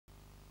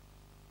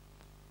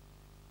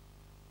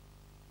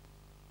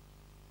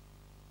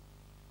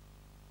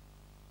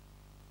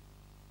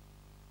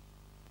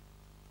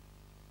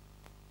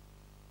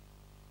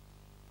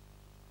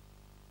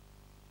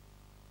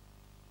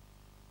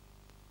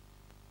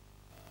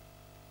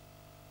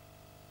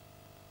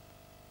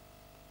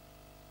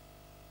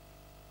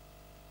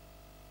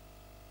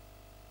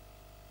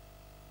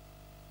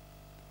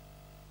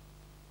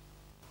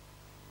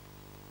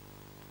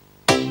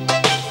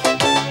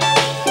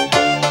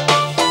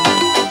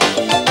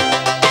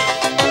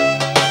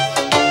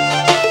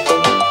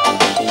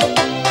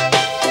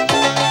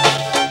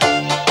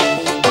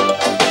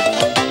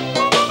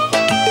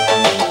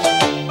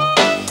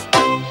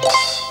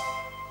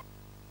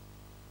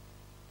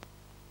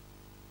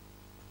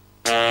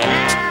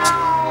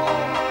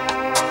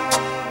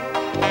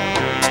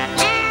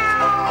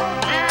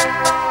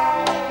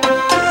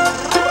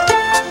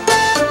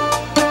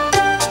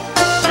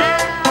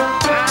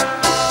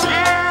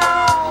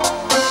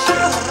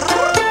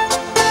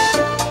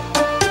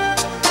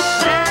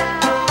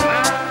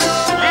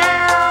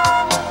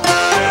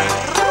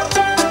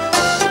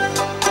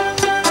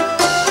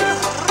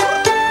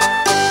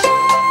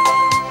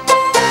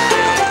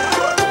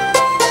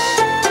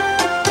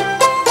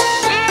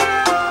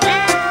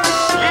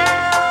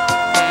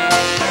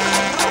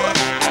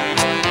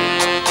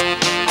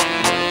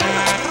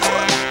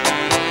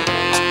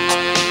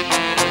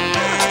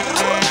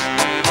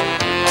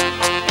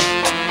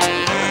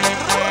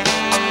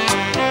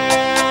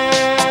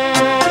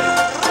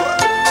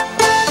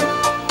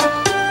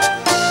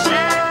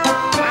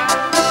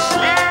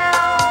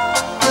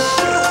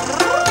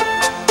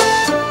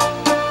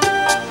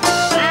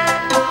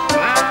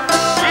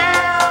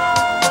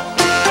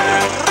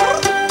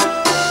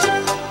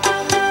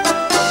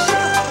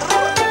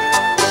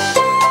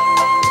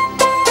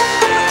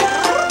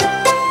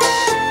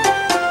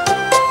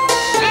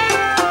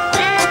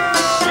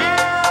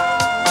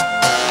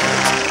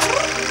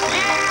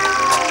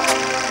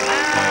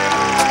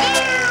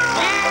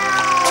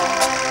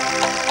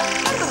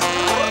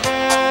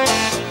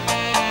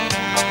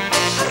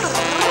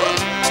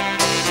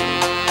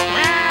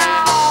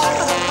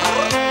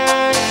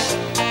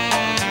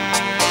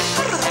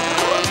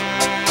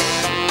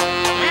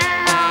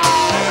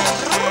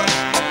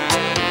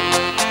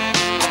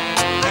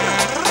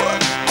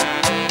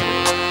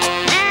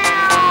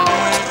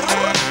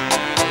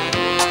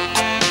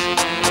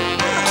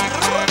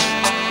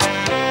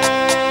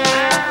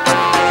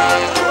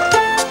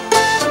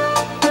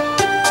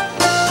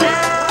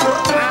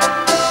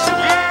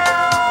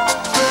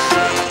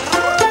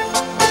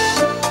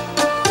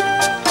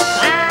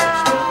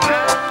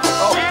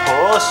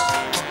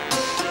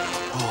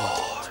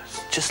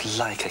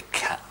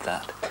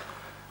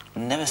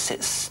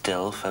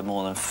still for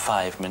more than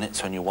 5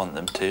 minutes when you want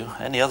them to.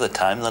 Any other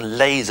time, they'll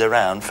laze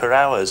around for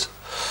hours.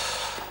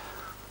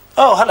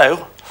 Oh,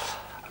 hello.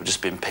 I've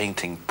just been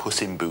painting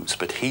Puss in Boots,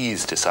 but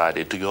he's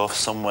decided to go off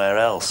somewhere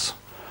else.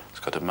 He's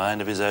got a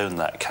mind of his own,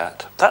 that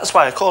cat. That's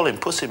why I call him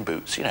Puss in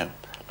Boots, you know,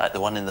 like the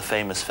one in the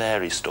famous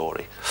fairy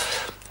story.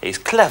 He's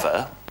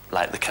clever,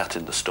 like the cat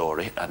in the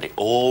story, and he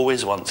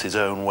always wants his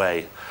own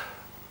way,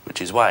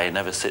 which is why he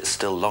never sits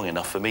still long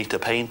enough for me to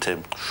paint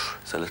him.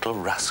 He's a little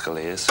rascal,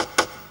 he is.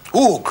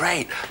 Ooh,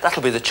 great.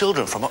 That'll be the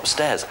children from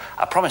upstairs.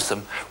 I promised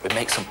them we'd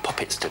make some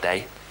puppets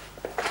today.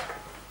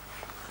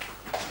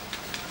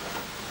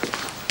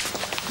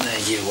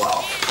 There you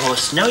are,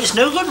 Puss. No, it's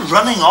no good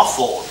running off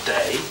all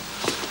day.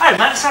 Hi,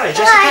 Max. Hi,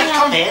 Jessica. Hi.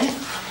 Come in.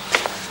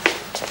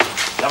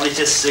 Lovely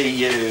to see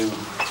you.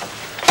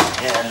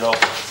 Yeah,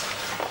 look.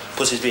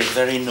 Puss is being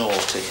very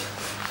naughty.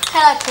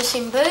 Hello, Puss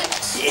in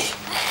Boots. Yeah.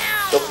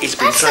 Look, he's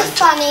been That's a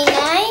funny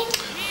name.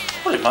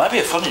 Well, it might be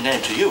a funny name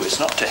to you, it's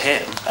not to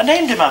him. I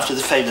named him after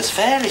the famous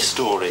fairy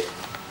story.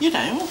 You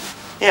know.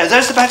 Yeah,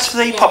 those are the bags for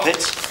the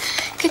puppets.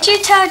 Could you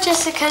tell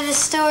Jessica the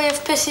story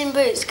of Puss in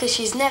Boots, because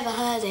she's never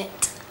heard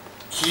it?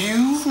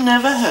 You've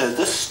never heard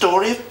the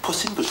story of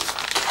Puss in Boots?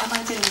 Can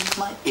I believe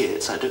my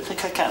ears? I don't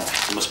think I can.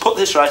 You must put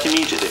this right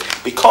immediately,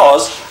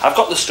 because I've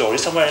got the story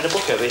somewhere in a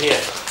book over here.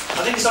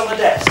 I think it's on the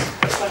desk.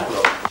 Let's go and have a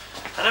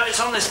look. I know it's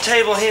on this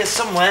table here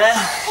somewhere.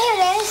 Here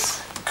it is.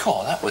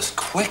 Cool, that was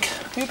quick.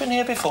 Have you been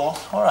here before?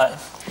 All right.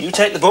 You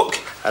take the book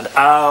and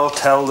I'll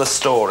tell the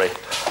story.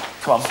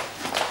 Come on.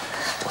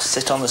 We'll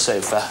sit on the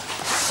sofa.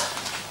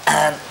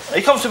 And are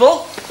you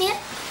comfortable? Yeah.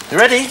 You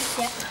ready?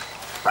 Yeah.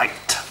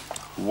 Right.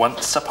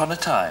 Once upon a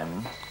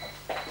time,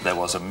 there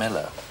was a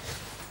miller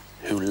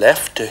who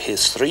left to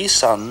his 3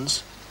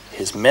 sons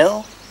his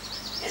mill,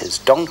 his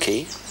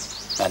donkey,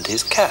 and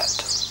his cat.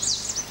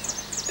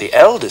 The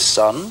eldest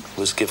son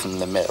was given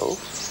the mill,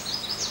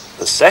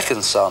 the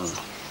second son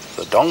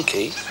the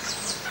donkey,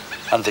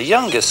 and the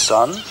youngest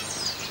son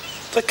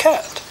the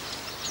cat.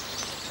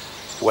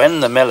 When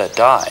the miller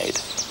died,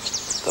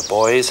 the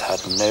boys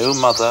had no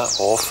mother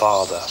or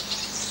father,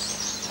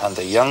 and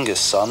the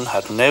youngest son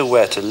had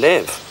nowhere to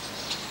live.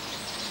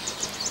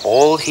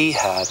 All he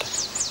had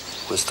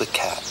was the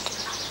cat.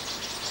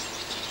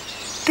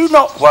 "Do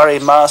not worry,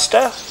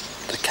 master,"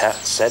 the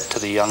cat said to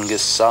the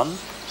youngest son.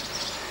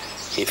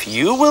 "If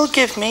you will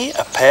give me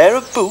a pair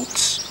of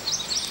boots,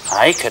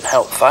 I can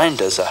help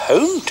find us a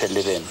home to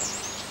live in."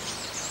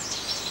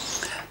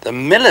 The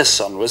miller's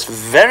son was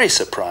very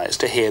surprised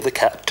to hear the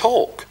cat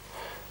talk,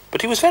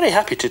 but he was very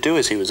happy to do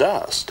as he was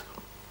asked.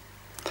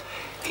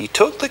 He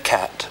took the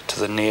cat to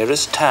the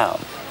nearest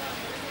town,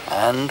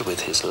 and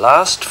with his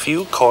last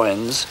few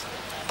coins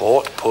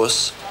bought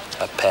Puss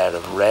a pair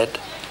of red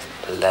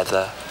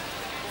leather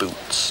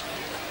boots.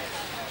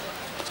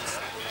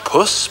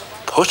 Puss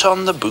put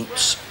on the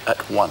boots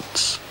at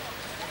once.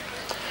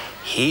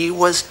 He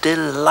was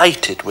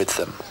delighted with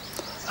them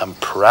and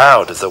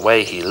proud of the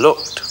way he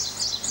looked.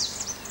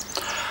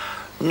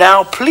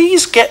 "Now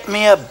please get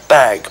me a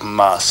bag,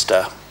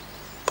 master,"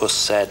 Puss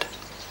said.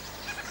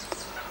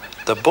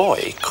 The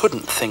boy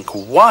couldn't think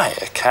why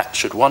a cat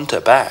should want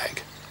a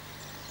bag,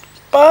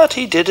 but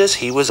he did as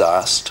he was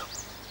asked.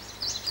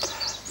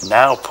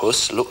 Now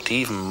Puss looked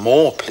even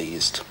more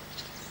pleased.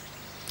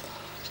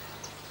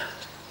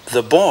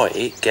 The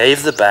boy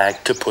gave the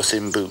bag to Puss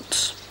in Boots.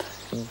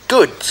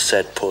 "Good,"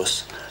 said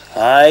Puss.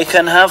 "I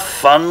can have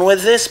fun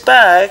with this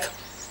bag,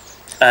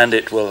 and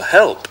it will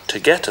help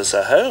to get us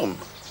a home.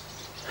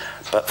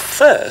 But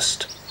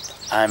first,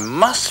 I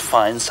must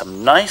find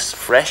some nice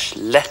fresh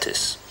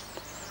lettuce."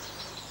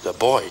 The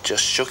boy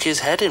just shook his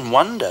head in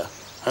wonder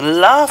and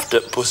laughed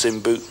at Puss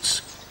in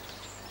Boots.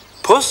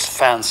 Puss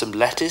found some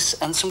lettuce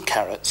and some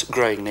carrots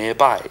growing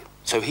nearby,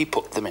 so he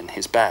put them in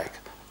his bag.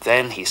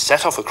 Then he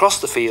set off across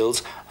the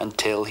fields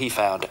until he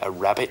found a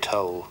rabbit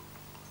hole.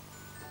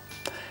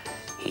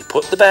 He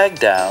put the bag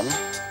down,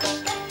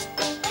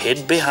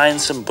 hid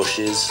behind some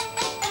bushes,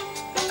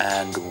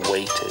 and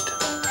waited.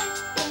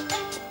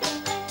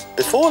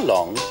 Before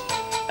long,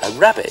 a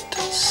rabbit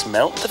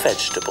smelt the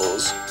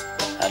vegetables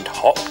and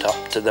hopped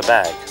up to the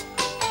bag.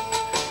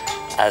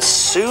 As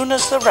soon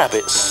as the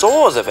rabbit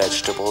saw the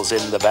vegetables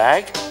in the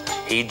bag,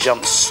 he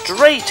jumped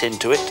straight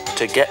into it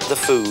to get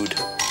the food.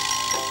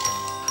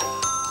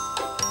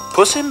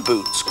 Puss in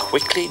Boots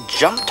quickly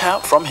jumped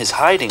out from his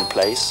hiding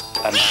place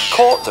and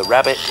caught the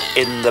rabbit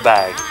in the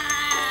bag.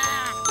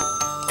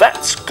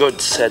 "That's good,"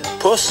 said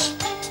Puss.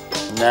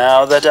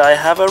 "Now that I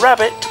have a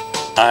rabbit,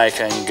 I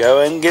can go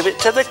and give it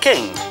to the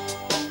king."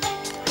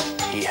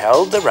 He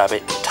held the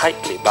rabbit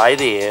tightly by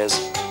the ears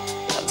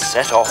and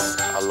set off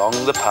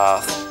along the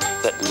path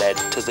that led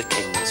to the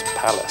king's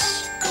palace.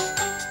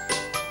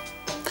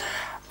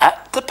 At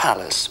the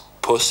palace,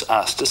 Puss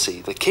asked to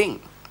see the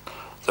king.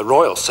 The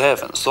royal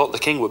servants thought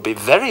the king would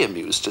be very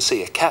amused to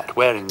see a cat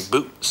wearing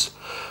boots,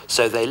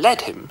 so they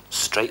led him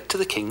straight to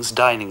the king's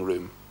dining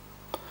room.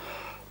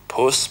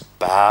 Puss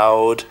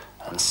bowed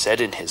and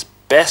said in his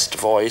best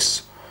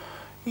voice,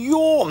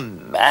 "Your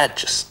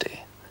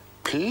Majesty,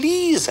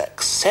 please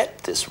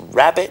accept this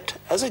rabbit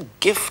as a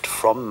gift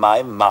from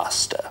my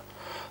master,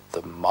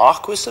 the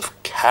Marquis of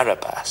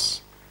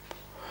Carabas."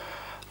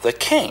 The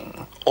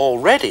king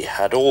already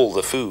had all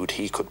the food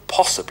he could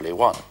possibly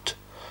want,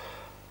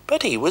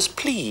 but he was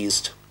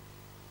pleased,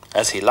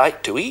 as he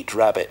liked to eat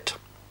rabbit.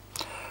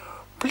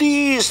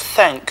 "Please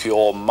thank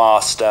your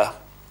master,"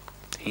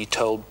 he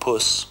told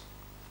Puss.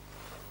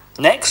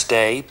 Next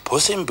day,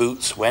 Puss in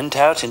Boots went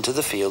out into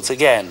the fields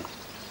again,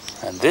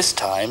 and this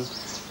time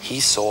he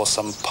saw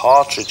some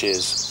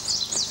partridges.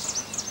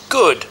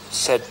 "Good,"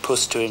 said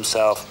Puss to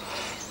himself.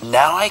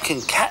 "Now I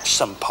can catch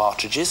some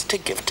partridges to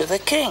give to the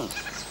king."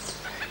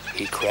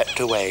 He crept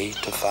away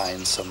to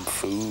find some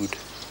food.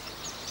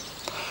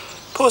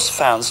 Puss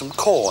found some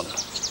corn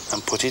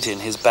and put it in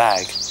his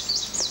bag.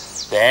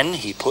 Then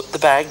he put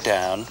the bag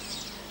down,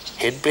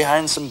 hid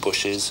behind some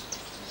bushes,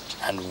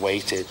 and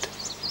waited.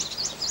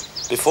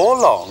 Before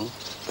long,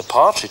 the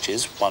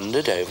partridges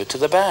wandered over to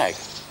the bag.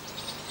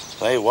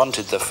 They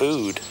wanted the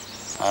food,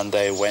 and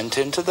they went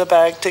into the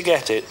bag to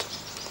get it.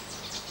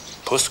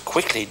 Puss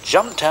quickly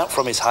jumped out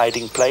from his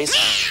hiding place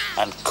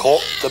and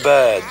caught the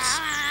birds.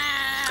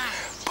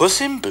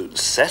 Puss in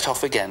Boots set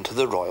off again to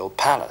the royal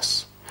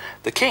palace.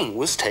 The king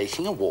was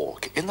taking a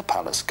walk in the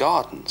palace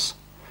gardens,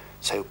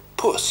 so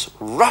Puss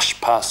rushed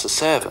past the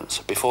servants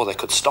before they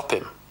could stop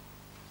him.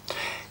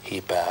 He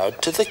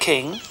bowed to the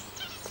king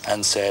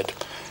and said,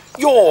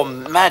 "Your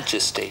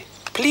Majesty,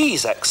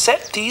 please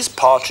accept these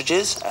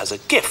partridges as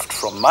a gift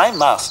from my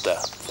master,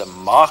 the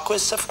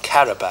Marquis of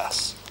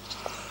Carabas."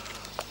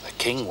 The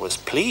king was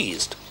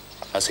pleased,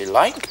 as he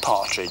liked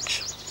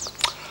partridge.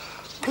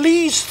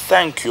 "Please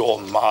thank your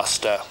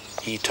master,"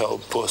 he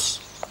told Puss.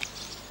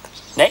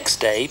 Next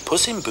day,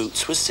 Puss in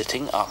Boots was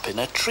sitting up in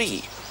a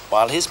tree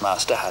while his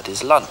master had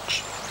his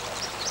lunch.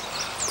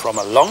 From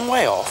a long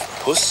way off,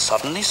 Puss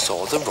suddenly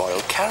saw the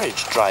royal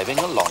carriage driving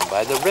along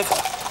by the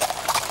river.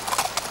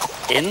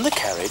 In the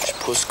carriage,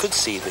 Puss could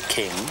see the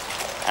king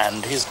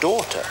and his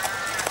daughter,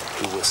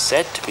 who was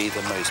said to be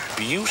the most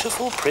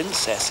beautiful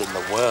princess in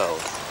the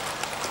world.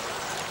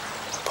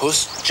 Puss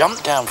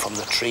jumped down from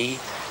the tree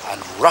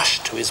and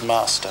rushed to his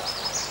master.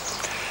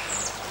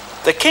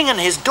 "The king and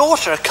his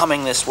daughter are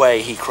coming this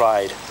way," he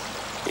cried.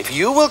 "If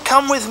you will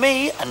come with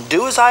me and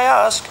do as I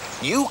ask,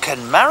 you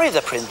can marry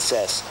the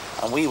princess,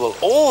 and we will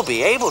all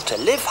be able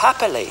to live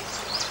happily."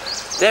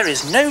 "There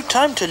is no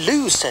time to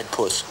lose," said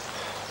Puss.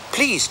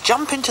 "Please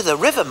jump into the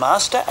river,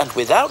 master, and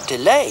without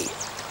delay."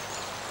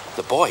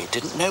 The boy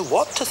didn't know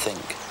what to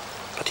think,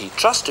 but he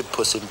trusted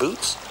Puss in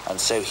Boots,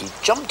 and so he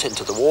jumped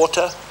into the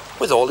water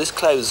with all his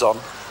clothes on.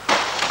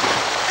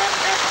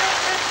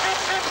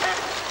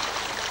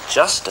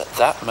 Just at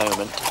that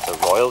moment, the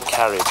royal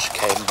carriage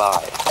came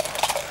by.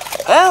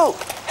 "Help!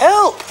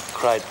 Help!"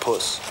 cried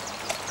Puss.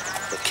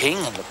 The king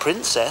and the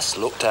princess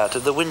looked out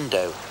of the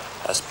window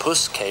as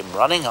Puss came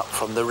running up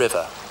from the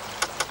river.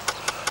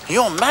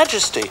 "Your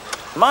Majesty,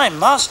 my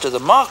master,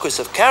 the Marquis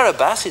of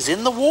Carabas, is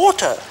in the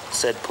water,"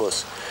 said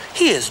Puss.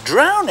 "He is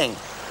drowning.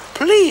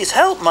 Please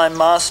help my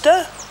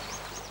master."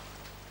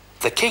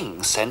 The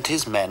king sent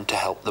his men to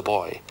help the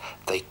boy.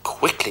 They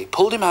quickly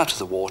pulled him out of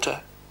the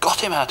water,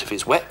 got him out of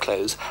his wet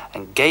clothes,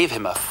 and gave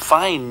him a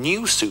fine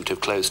new suit of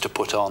clothes to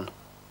put on.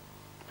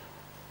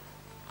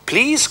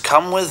 "Please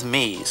come with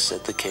me,"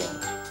 said the king.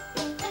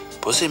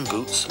 Puss in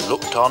Boots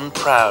looked on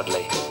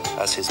proudly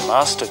as his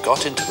master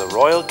got into the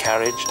royal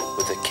carriage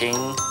with the king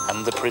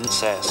and the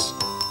princess.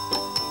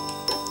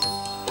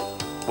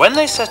 When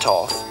they set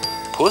off,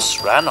 Puss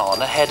ran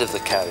on ahead of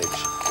the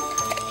carriage.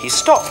 He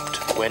stopped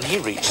when he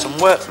reached some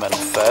workmen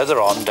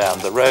further on down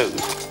the road.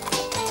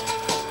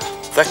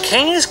 "The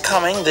king is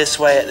coming this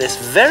way at this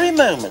very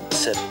moment,"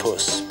 said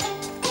Puss.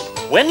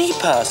 "When he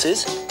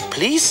passes,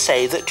 please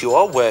say that you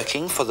are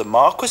working for the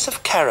Marquis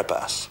of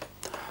Carabas."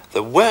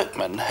 The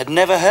workmen had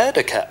never heard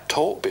a cat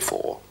talk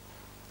before,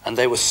 and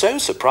they were so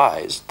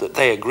surprised that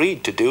they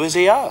agreed to do as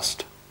he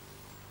asked.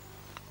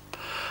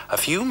 A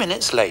few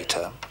minutes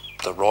later,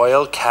 the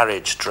royal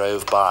carriage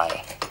drove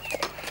by.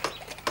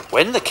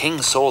 When the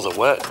king saw the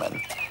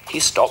workmen, he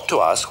stopped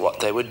to ask what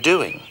they were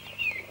doing.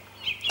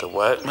 The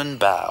workmen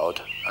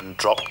bowed and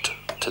dropped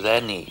to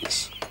their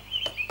knees.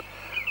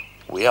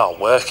 "We are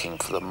working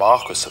for the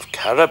Marquis of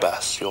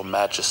Carabas, your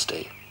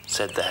Majesty,"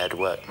 said the head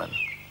workman.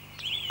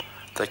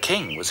 The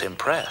king was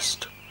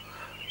impressed.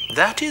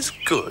 "That is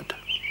good,"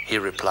 he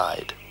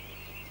replied.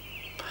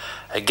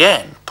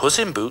 Again, Puss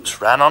in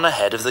Boots ran on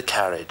ahead of the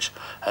carriage,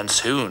 and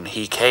soon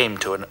he came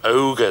to an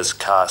ogre's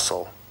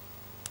castle.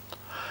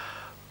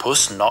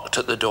 Puss knocked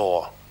at the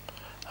door,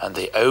 and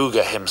the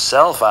ogre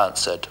himself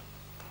answered.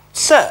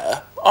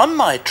 "Sir, on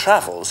my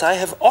travels I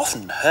have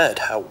often heard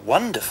how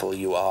wonderful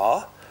you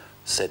are,"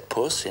 said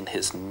Puss in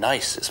his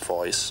nicest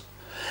voice.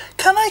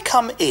 "Can I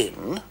come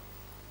in?"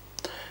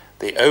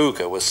 The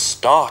ogre was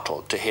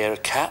startled to hear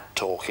a cat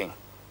talking,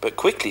 but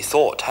quickly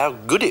thought how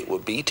good it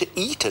would be to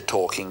eat a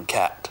talking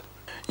cat.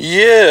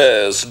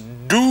 "Yes,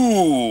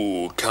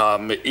 do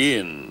come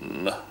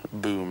in,"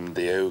 boomed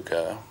the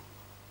ogre.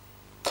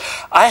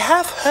 "I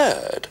have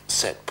heard,"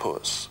 said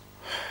Puss,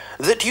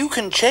 that you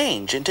can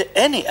change into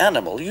any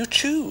animal you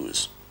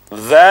choose."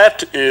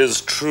 "That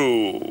is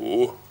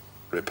true,"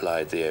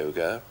 replied the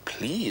ogre,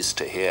 pleased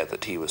to hear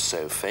that he was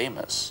so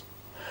famous.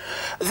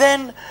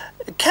 "Then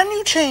can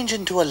you change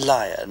into a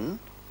lion?"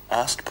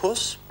 asked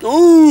Puss.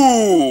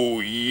 "Oh,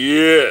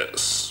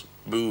 yes,"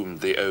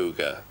 boomed the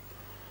ogre,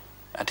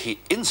 and he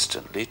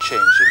instantly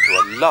changed into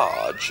a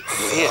large,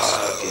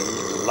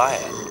 fierce-looking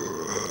lion.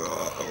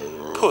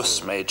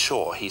 Puss made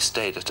sure he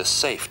stayed at a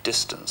safe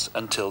distance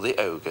until the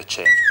ogre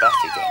changed back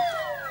again.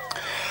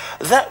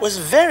 "That was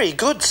very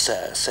good,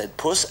 sir," said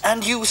Puss,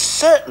 "and you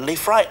certainly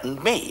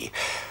frightened me.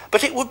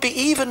 But it would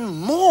be even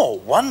more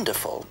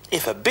wonderful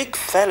if a big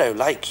fellow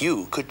like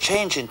you could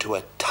change into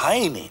a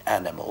tiny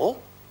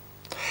animal.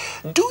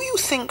 Do you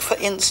think, for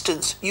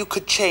instance, you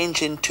could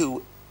change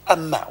into a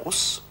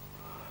mouse?"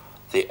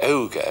 The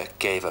ogre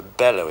gave a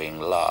bellowing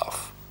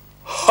laugh.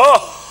 "Ha,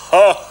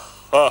 ha,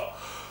 ha!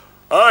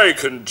 I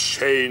can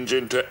change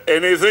into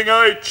anything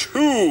I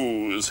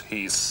choose,"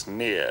 he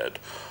sneered.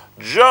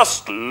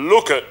 "Just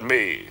look at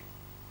me."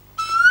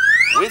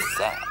 With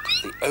that,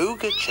 the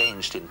ogre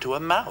changed into a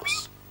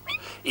mouse.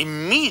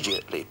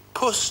 Immediately,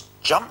 Puss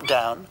jumped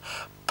down,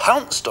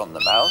 pounced on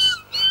the mouse,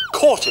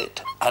 caught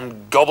it,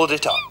 and gobbled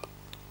it up.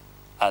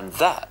 And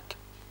that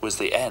was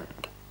the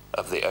end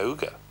of the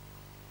ogre.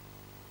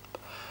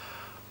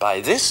 By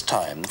this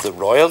time, the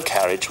royal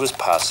carriage was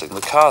passing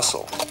the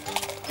castle.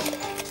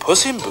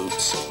 Puss in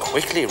Boots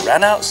quickly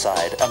ran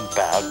outside and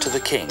bowed to the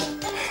king.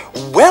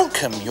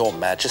 "Welcome, your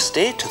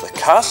majesty, to the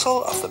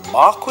castle of the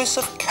Marquis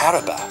of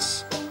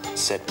Carabas,"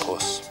 said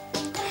Puss.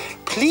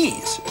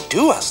 "Please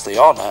do us the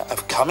honour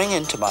of coming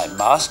into my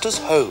master's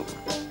home."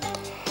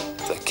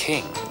 The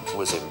king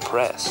was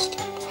impressed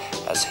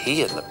as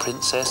he and the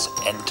princess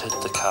entered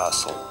the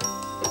castle.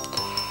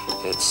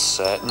 "It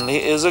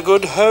certainly is a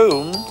good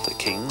home," the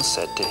king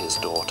said to his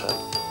daughter.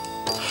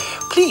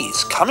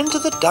 "Please come into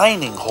the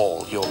dining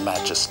hall, your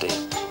majesty,"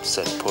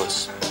 said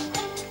Puss.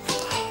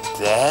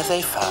 There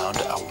they found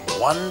a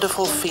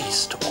wonderful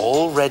feast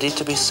all ready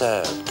to be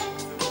served.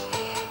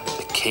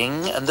 The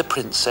king and the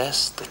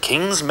princess, the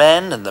king's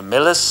men and the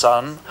miller's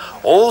son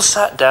all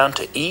sat down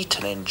to eat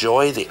and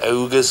enjoy the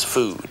ogre's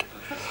food.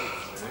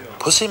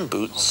 Puss in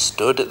Boots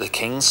stood at the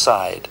king's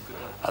side,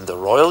 and the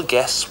royal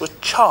guests were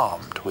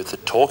charmed with the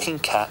talking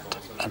cat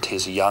and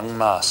his young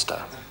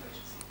master.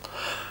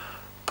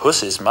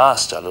 Puss's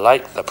master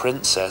liked the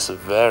princess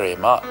very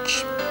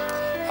much,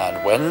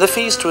 and when the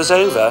feast was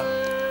over,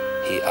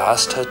 he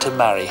asked her to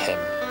marry him.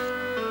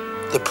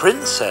 The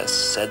princess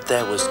said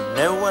there was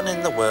no one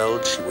in the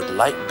world she would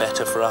like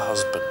better for a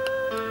husband.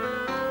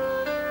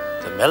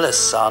 The miller's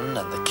son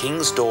and the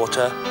king's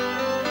daughter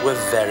were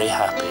very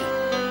happy,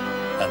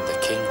 and the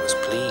king was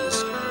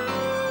pleased.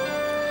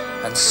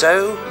 And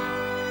so,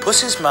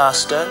 Puss's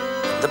master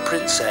and the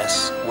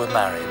princess were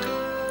married,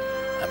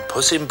 and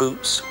Puss in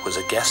Boots was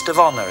a guest of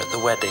honour at the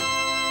wedding.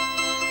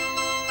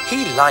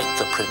 He liked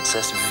the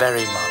princess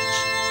very much,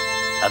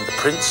 and the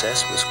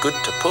princess was good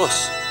to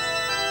Puss.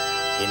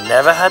 He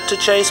never had to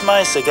chase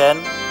mice again,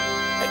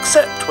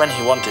 except when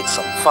he wanted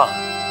some fun.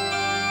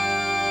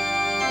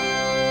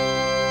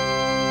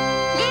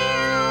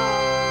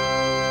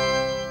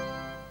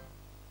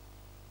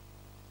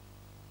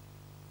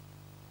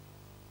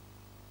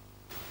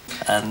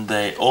 And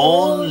they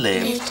all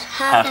lived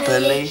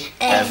happily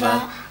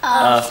ever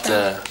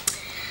after.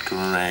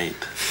 Great.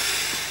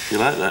 You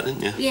like that,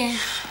 didn't you? Yeah.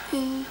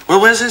 Well,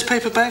 where's those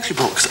paper bags you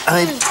bought? 'Cause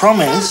I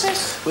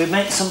promised we'd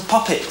make some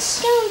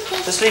puppets.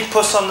 Just leave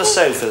Puss on the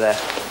sofa there.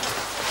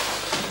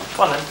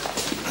 Come on then.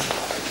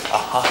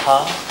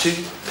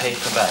 Two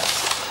paper bags.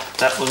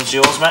 That one's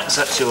yours, Max.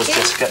 That's yours,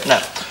 Jessica.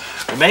 Now,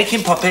 we're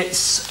making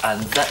puppets,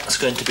 and that's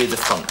going to be the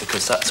front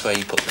because that's where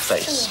you put the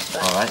face.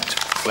 All right,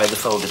 where the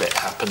fold bit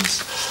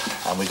happens.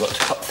 And we've got to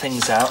cut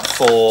things out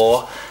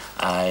for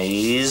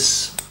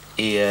eyes,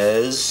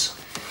 ears,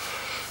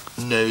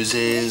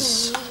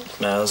 noses,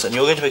 mouths, and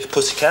you're going to make a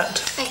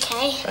pussycat.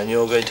 Okay. And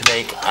you're going to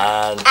make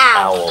an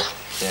owl.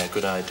 Yeah,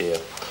 good idea.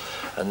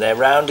 And they're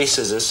roundy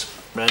scissors,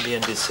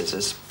 roundy-ended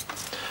scissors.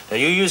 Now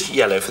you use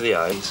yellow for the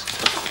eyes,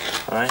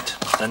 all right?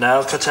 And now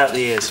I'll cut out the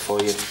ears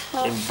for you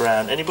in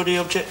brown. Anybody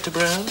object to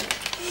brown?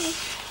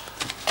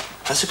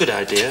 That's a good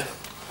idea.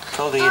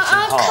 Folding it in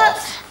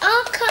half.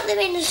 I'll cut them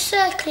in a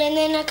circle and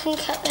then I can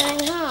cut them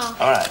in half.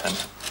 All right then.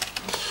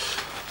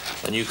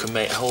 And you can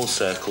make whole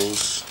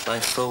circles by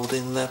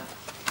folding the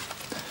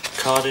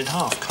card in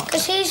half, can't you?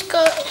 Because he's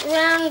got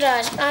round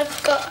eyes,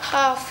 I've got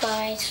half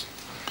eyes.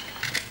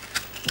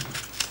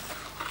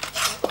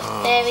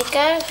 There we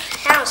go.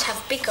 Owls have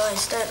big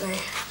eyes, don't they?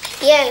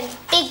 Yeah,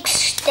 big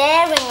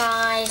staring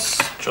eyes.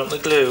 Do you want the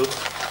glue?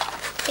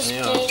 Yes,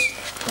 Yeah. please.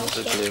 Want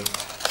the glue?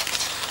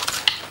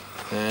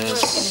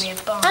 It's Yes. going to be a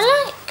barn.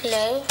 I like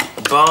glue.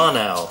 A barn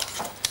owl.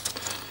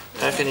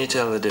 How can you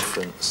tell the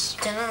difference?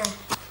 Don't know.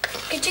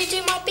 Could you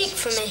do my beak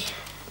for me?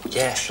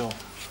 Yeah, sure.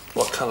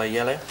 What colour?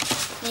 Yellow?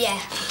 Yeah.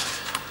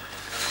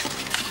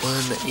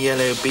 One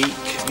yellow beak.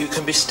 You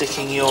can be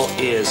sticking your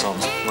ears on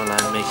while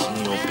I'm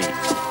making your beak.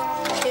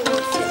 Do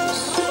my feathers.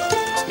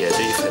 Yeah,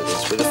 do your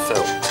feathers with a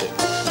felt tip.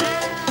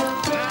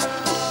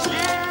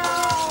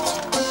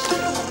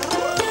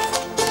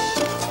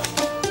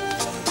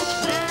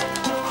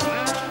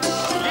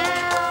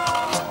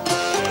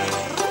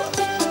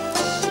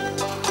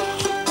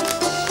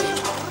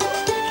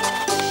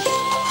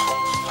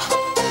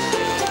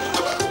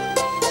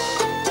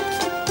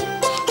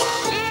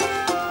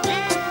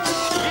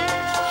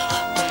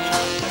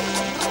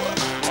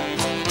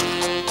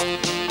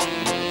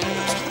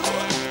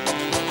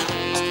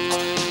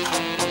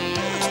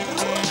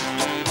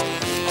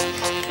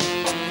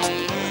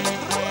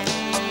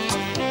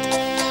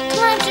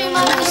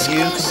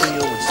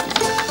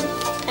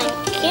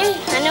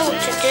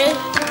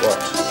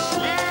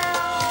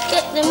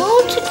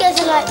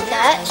 like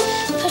that.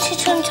 Put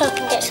it on top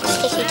and get some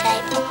sticky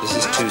tape. This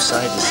is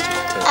two-sided sticky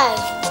tape. Oh.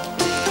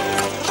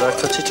 Shall I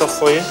cut it off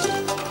for you?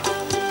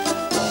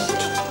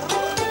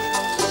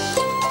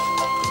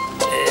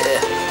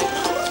 Yeah.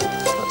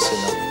 That's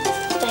enough.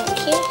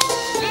 Thank you.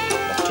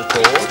 Not at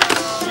all.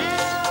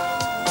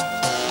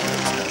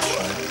 That's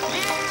right.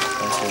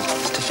 Okay.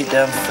 Stick it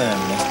down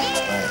firmly.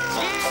 Right.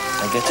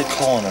 Now get a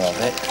corner of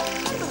it.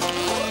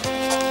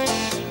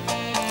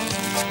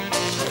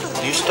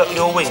 You stuck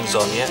your wings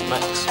on yet,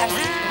 Max? How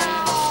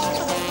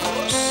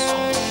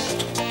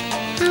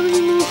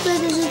many more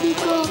feathers have you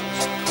got?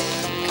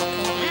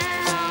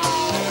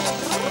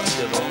 That's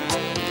it all.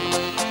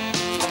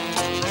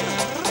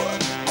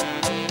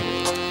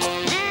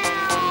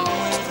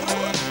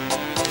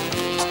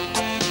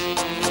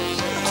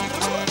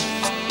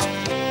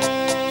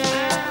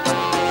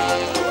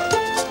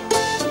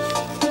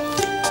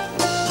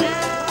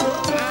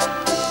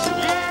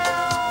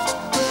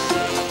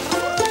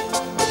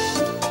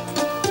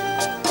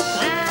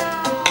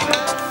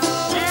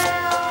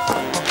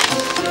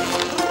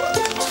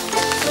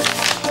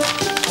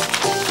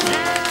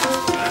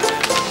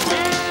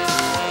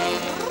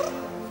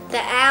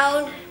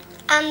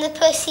 And the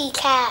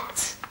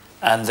pussycat.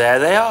 And there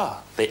they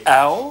are, the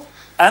owl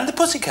and the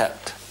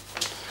pussycat.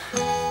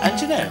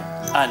 And you know,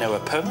 I know a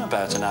poem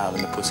about an owl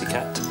and a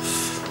pussycat.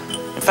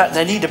 In fact,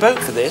 they need a boat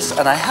for this,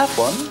 and I have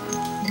one,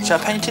 which I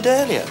painted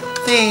earlier.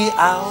 The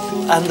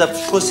owl and the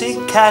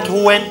pussycat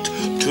went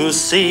to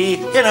sea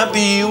in a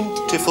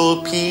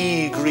beautiful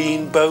pea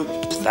green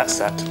boat. That's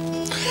that.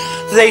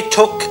 They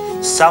took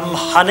some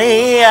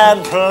honey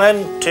and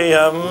plenty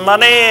of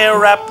money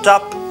wrapped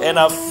up in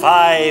a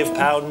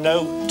 £5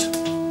 note.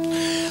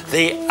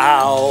 The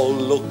owl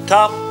looked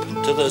up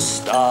to the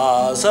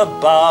stars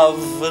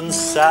above and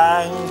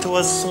sang to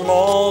a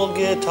small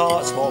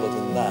guitar, smaller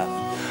than that.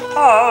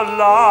 Oh,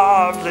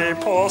 lovely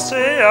pussy,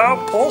 oh,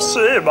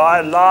 pussy, my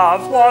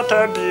love, what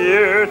a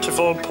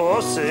beautiful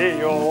pussy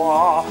you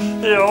are.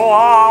 You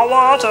are,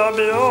 what a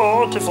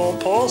beautiful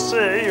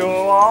pussy you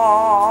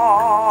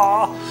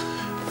are.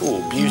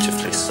 Oh,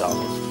 beautifully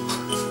sung.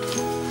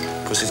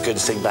 Pussy's going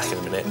to sing back in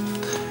a minute.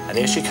 And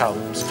here she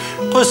comes.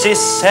 Pussy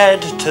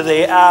said to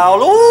the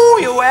owl, oh,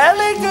 you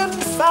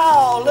elegant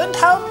fowl, and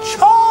how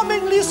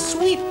charmingly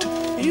sweet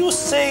you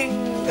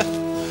sing.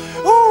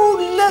 Oh,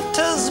 let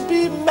us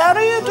be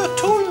married,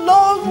 too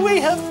long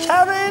we have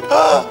tarried,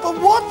 but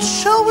what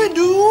shall we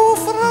do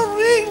for a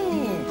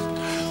ring?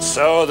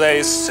 So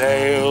they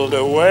sailed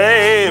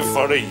away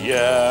for a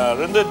year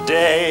and a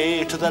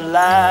day to the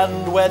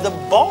land where the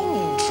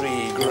bong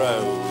tree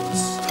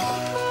grows.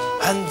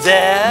 And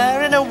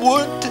there in a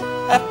wood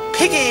a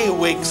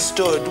Pickwick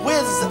stood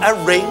with a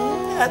ring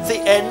at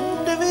the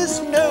end of his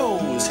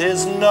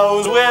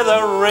nose with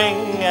a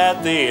ring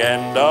at the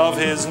end of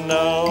his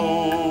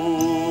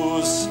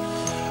nose.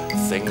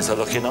 Things are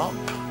looking up.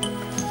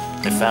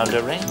 They found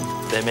a ring.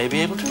 They may be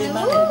able to be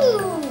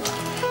married. Ooh.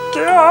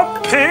 Dear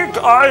pig,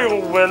 are you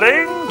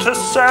willing to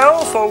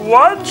sell for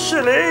 1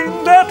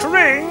 shilling that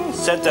ring?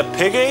 Said the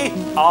piggy,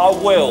 I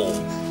will.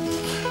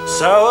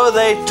 So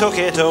they took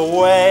it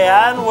away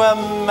and were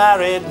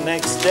married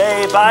next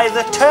day by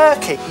the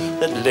turkey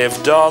that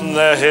lived on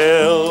the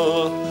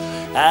hill.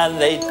 And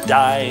they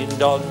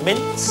dined on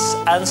mince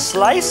and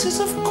slices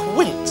of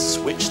quince,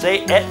 which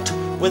they ate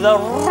with a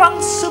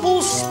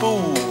runcible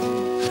spoon.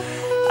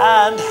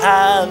 And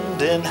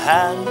hand in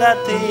hand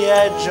at the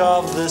edge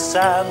of the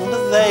sand,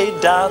 they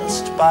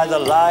danced by the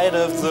light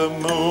of the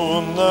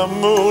moon,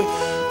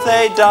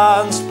 they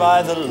danced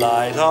by the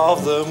light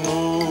of the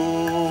moon.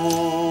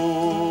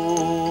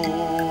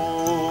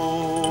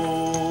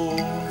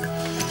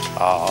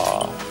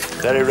 Ah,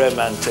 very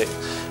romantic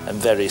and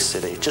very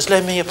silly. Just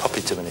lend me your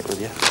puppet a minute, will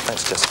you?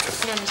 Thanks, Jessica.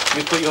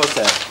 You put yours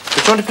there. Do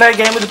you want to play a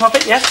game with the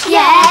puppet? Yes?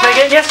 Yeah. You play a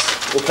game? Yes?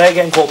 We'll play a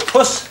game called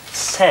Puss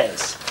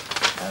Says.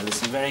 Now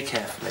listen very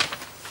carefully,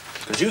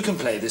 because you can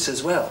play this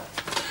as well.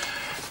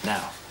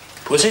 Now,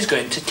 Puss is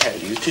going to tell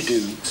you to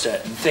do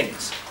certain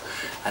things.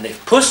 And if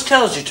Puss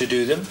tells you to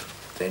do them,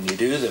 then you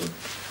do them.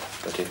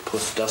 But if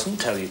Puss doesn't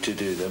tell you to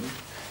do them,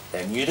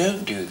 then you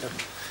don't do them.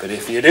 But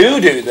if you do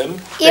them,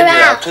 then you're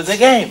out of the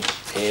game.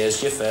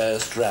 Here's your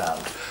first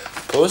round.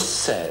 Puss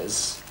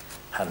says,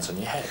 hands on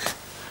your head.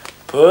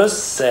 Puss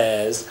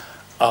says,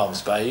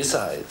 arms by your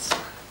sides.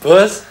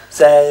 Puss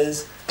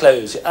says,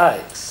 close your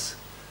eyes.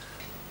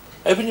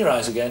 Open your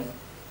eyes again.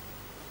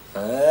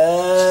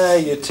 Ah,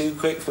 you're too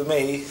quick for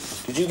me.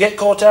 Did you get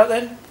caught out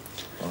then?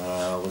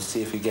 Well, we'll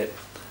see if you get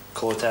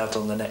caught out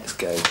on the next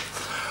go.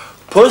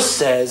 Puss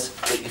says,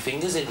 put your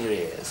fingers in your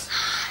ears.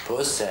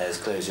 Puss says,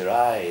 close your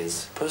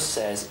eyes. Puss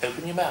says,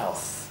 open your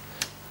mouth.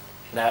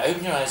 Now,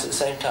 open your eyes at the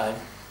same time.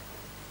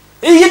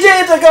 You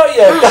did! I got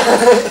you!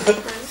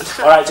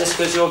 All right,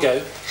 Jessica, it's your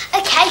go.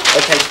 Okay.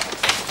 Okay,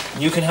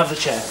 you can have the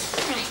chair.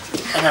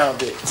 And I'll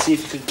do it. See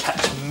if you can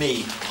catch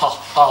me. Ha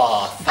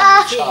ha.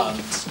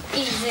 Chance.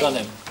 Easy. Done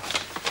him.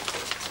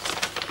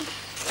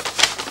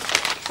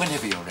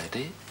 Whenever you're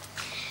ready.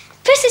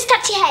 Puss,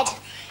 touch your head.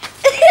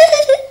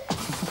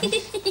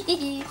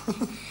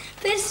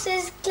 Puss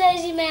says,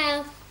 close your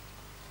mouth.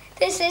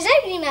 This says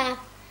open your mouth.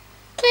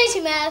 Close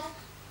your mouth.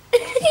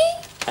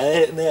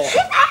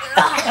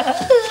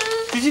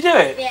 Did you do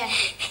it? Yeah.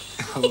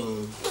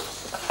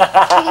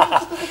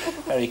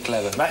 Very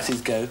clever.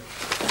 Maxie's go.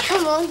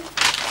 Come on.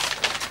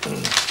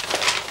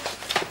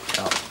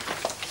 Oh.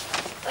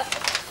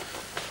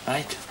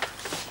 Right.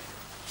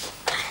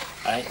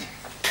 Right.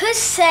 Puss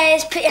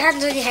says put your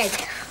hands on your head.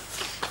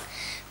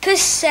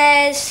 Puss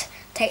says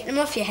take them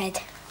off your head.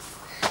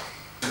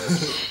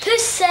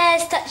 Puss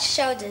says touch your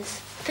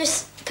shoulders.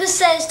 Puss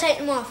says take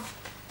them off.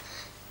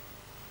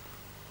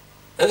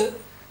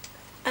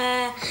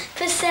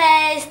 Puss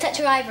says touch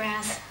your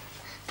eyebrows.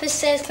 Puss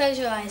says close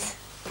your eyes.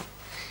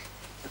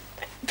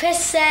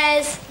 Puss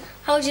says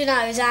hold your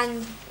nose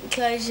and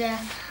close your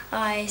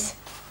eyes.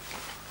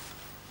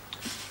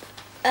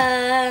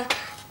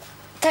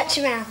 Touch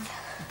your mouth.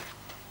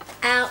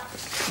 Out.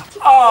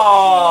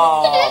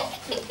 Oh!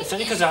 It's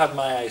only because I have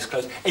my eyes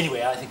closed.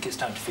 Anyway, I think it's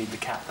time to feed the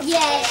cat.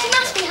 Yeah, she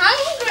must be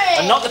hungry.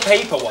 And not the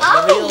paper one,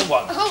 Oh. the real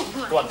one.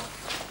 Oh. Go on.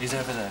 He's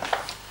over there.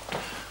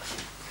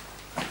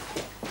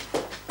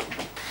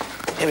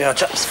 Here we are,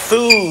 chaps.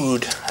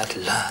 Food at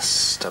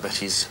last. I bet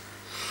he's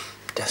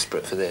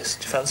desperate for this.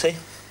 Do you fancy?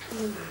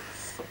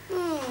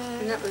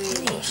 Not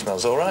really. Oh,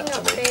 smells all right to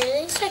Not me.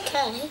 really. It's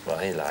okay. Well,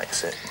 he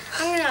likes it.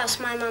 I'm going to ask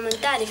my mum and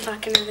dad if I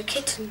can have a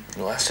kitten.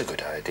 Well, that's a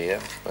good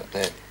idea. But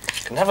they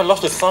can have a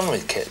lot of fun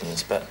with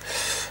kittens, but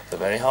they're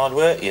very hard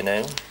work, you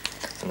know.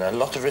 And they're a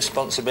lot of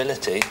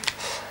responsibility.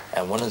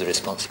 And one of the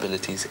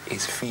responsibilities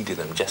is feeding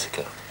them.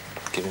 Jessica,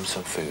 give him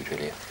some food, will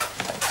you?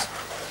 Thanks.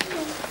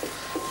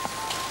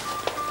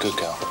 Good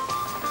girl.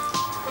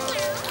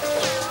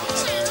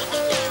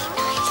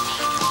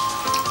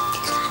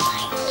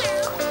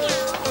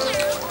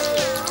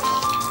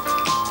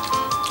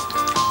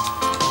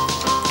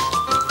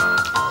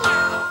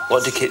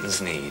 What do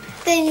kittens need?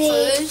 They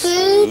need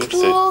food,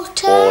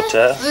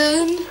 water,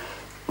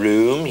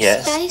 room,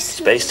 yes,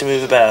 space to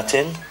move about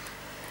in.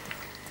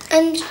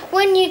 And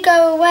when you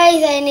go away,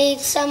 they need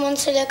someone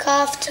to look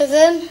after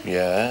them.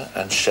 Yeah,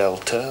 and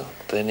shelter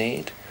they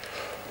need.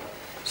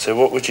 So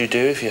what would you do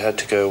if you had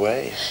to go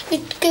away?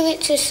 You'd give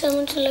it to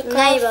someone to look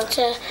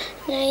after.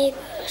 Neighbour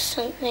or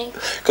something.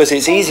 Because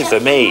it's easy for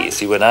me, you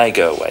see, when I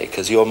go away,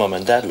 because your mum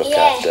and dad look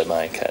Yeah. after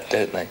my cat,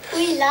 don't they?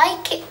 We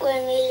like it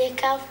when we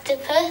look after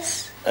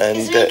Puss. And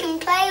Because we can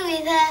play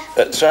with her.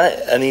 that's right,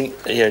 and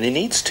he only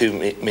needs 2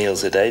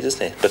 meals a day,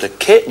 doesn't he? But a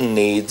kitten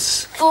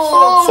needs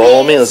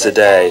 4 meals a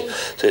day.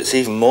 So it's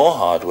even more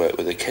hard work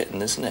with a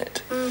kitten, isn't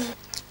it?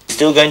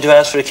 Still going to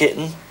ask for a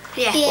kitten?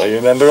 Yeah. Well, you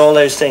remember all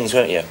those things,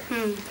 won't you?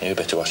 Yeah, we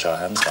better wash our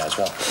hands now as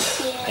well.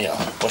 Yeah. Here you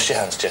are. Wash your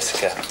hands,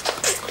 Jessica.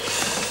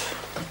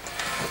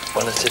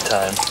 One at a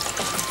time.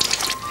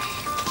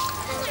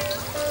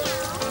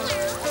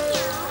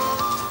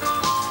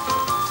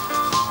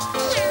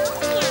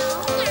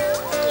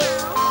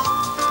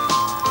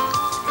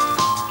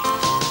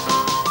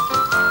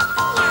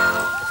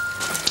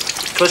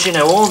 Because you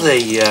know all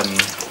the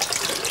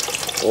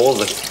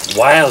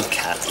wild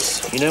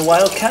cats. You know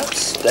wild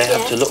cats? They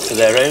have to look for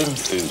their own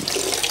food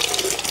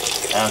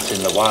out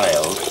in the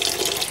wild.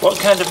 What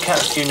kind of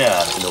cats do you know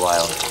out in the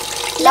wild?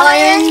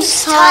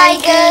 Lions,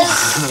 tigers,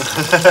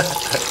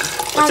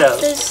 What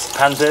else?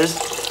 Panthers.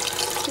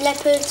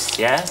 leopards,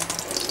 Yeah.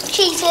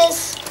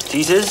 cheetahs.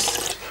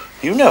 Cheetahs.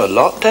 You know a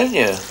lot, don't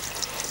you?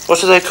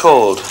 What are they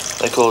called?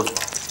 They're called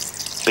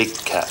big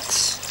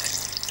cats.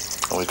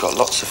 And we've got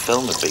lots of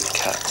film of big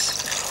cats.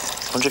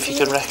 Wonder if you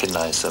can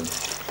recognise them.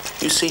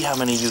 You see how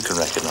many you can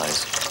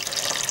recognise.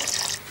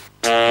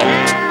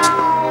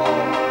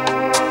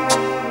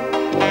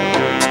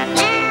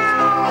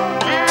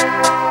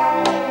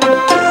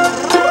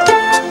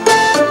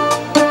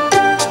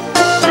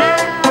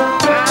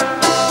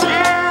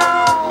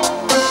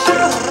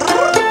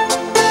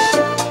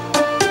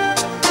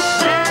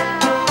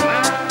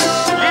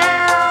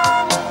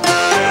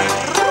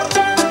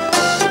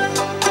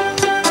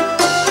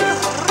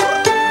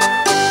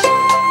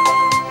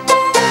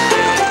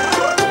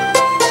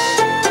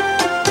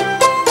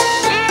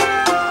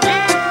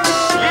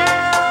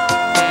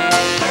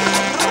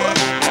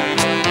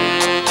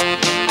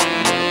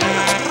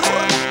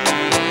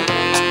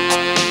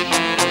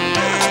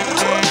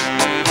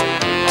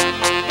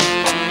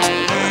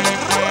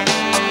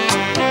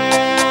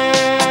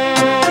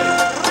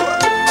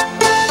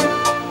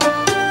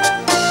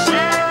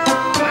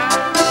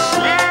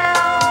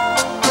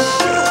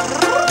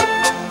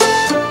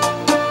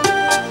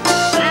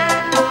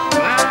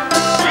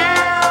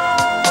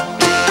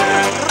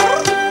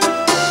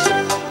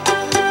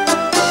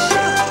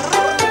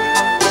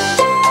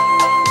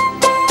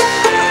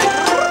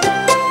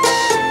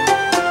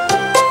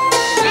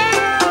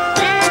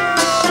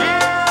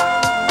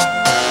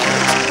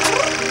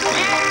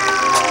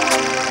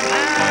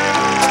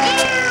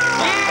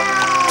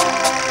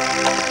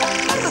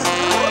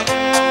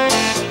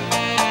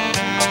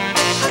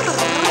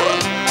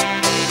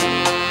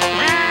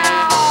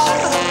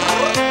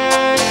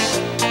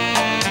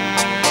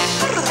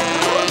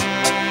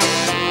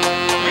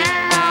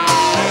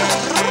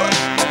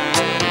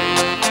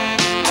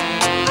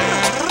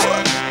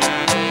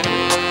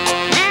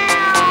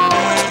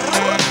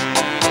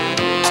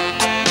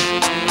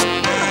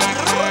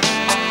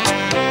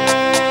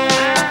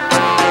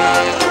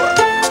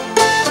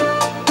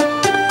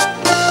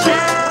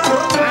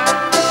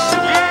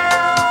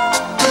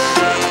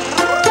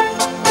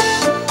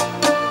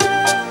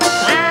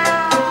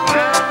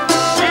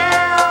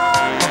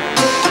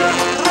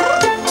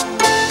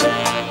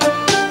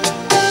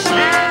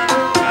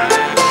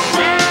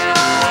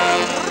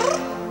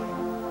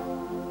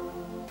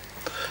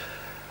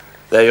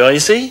 There you are, you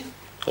see?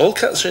 All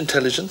cats are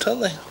intelligent,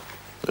 aren't they?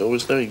 They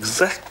always know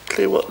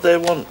exactly what they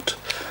want.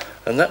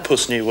 And that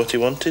Puss knew what he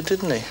wanted,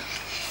 didn't he?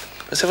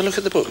 Let's have a look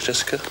at the book,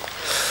 Jessica.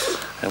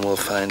 And we'll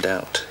find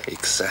out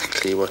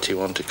exactly what he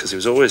wanted, because he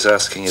was always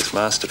asking his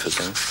master for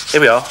things.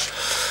 Here we are.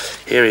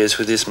 Here he is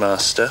with his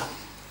master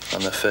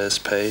on the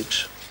first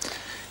page.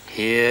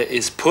 Here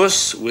is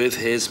Puss with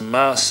his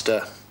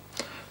master.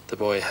 The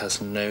boy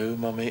has no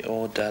mummy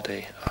or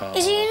daddy. Oh.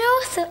 Is he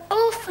an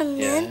orphan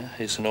then? Yeah,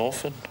 he's an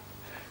orphan.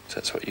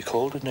 That's what you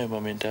called with no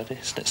mummy and daddy,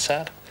 isn't it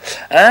sad?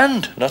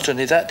 And not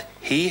only that,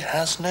 he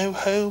has no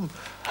home.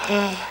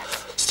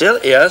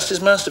 Still, he asked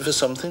his master for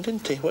something,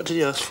 didn't he? What did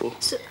he ask for?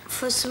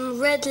 For some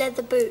red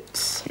leather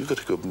boots. You've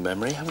got a good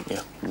memory, haven't you?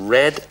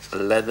 Red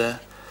leather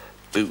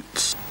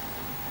boots.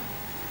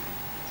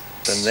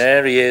 And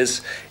there he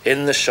is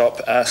in the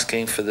shop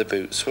asking for the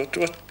boots.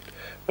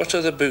 What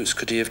other boots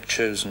could he have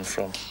chosen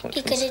from?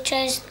 He could have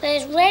chosen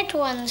those red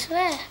ones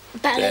there.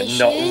 Ballet shoes.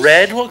 Not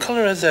red. What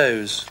colour are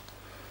those?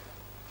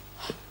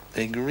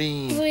 They're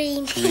green.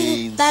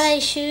 Green. Ballet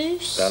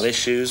shoes. Ballet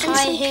shoes. And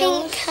some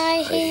pink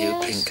high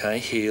heels. Pink high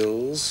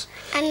heels.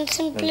 And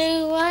some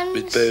blue ones.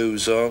 With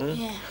bows on.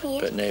 Yeah.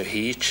 But no,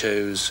 he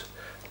chose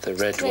the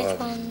red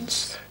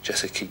ones.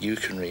 Jessica, you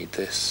can read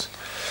this.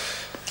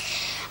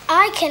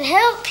 I can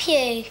help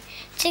you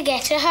to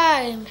get a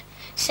home,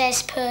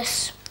 says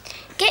Puss.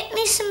 Get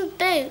me some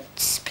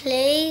boots,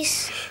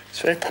 please. It's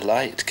a very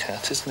polite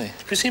cat, isn't he?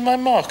 Have you seen my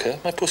marker,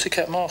 my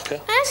pussycat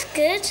marker? That's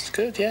good. It's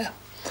good, yeah.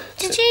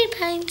 Did you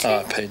paint it?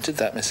 I painted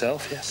that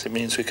myself, yes. It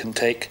means we can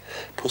take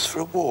Puss for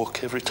a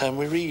walk every time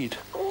we read.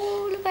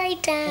 All the way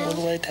down. All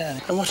the way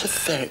down. And what a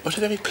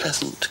very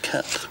pleasant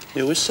cat.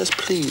 He always says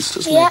please,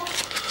 doesn't Yep.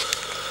 he?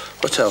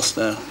 What else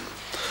now?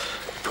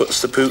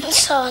 Puts the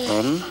boots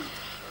on.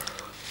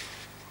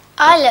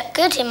 I look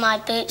good in my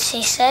boots,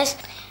 he says.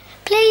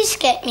 Please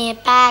get me a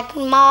bag,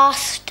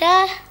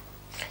 master.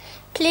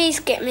 Please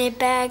get me a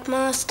bag,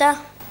 master.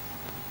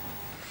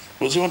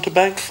 What does he want a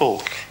bag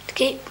for?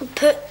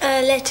 Put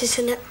lettuce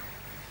in it.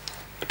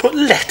 Put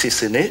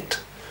lettuce in it?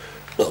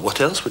 Well, what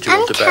else would you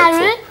want a bag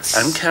carrots. for?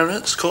 And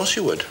carrots. Of course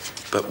you would.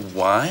 But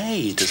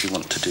why does he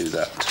want to do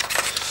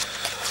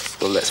that?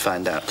 Well, let's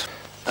find out.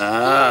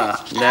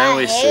 Now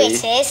we see. Here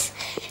it is.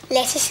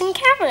 Lettuce and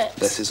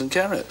carrots. Lettuce and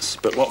carrots.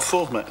 But what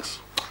for, Max?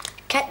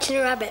 Catching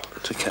a rabbit.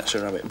 To catch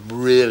a rabbit.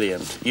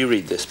 Brilliant. You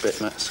read this bit,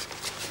 Max.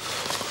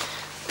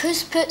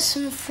 Puss puts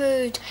some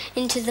food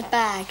into the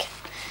bag.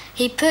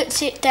 He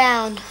puts it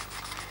down.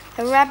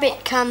 A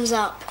rabbit comes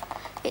up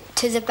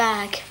to the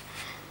bag.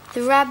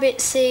 The rabbit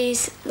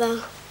sees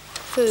the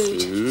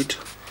food.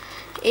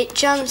 It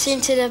jumps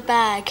into the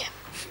bag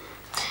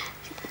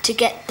to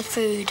get the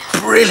food.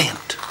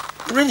 Brilliant.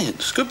 Brilliant.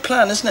 It's a good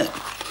plan, isn't it?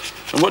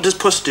 And what does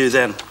Puss do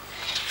then?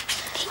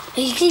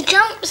 He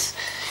jumps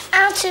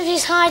out of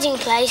his hiding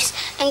place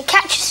and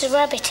catches the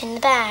rabbit in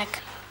the bag.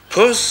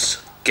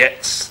 Puss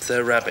gets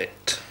the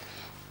rabbit.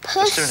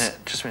 Puss,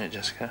 Just a minute,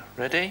 Jessica.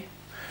 Ready?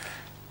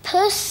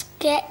 Puss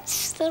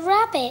gets the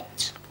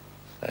rabbit.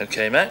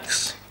 Okay,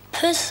 Max.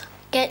 Puss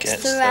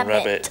gets the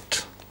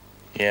rabbit.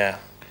 Yeah.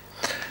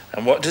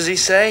 And what does he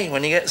say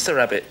when he gets the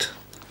rabbit?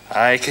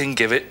 I can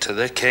give it to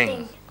the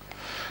king.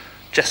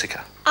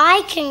 Jessica.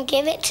 I can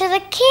give it to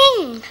the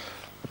king.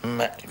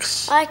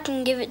 Max. I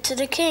can give it to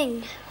the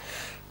king.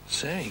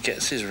 So he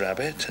gets his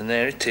rabbit, and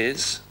there it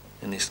is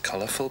in his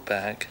colourful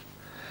bag.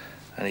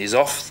 And he's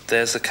off.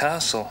 There's the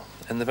castle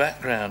in the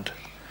background.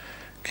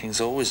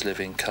 Kings always live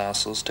in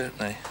castles, don't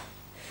they?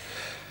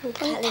 And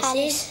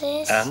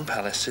palaces. And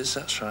palaces,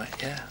 that's right,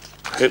 yeah.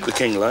 I hope the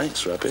king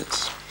likes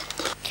rabbits.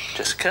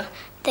 Jessica?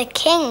 The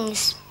king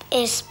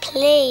is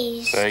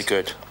pleased. Very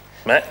good.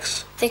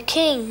 Max? The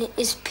king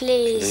is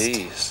pleased.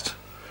 Pleased.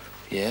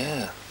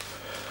 Yeah.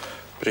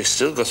 But he's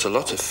still got a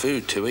lot of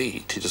food to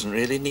eat. He doesn't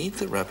really need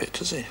the rabbit,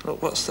 does he?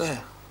 Look, what's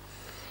there?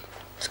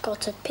 It's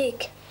got a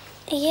pig.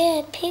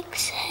 Yeah,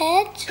 pig's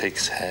head.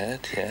 Pig's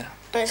head, yeah.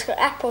 And it's got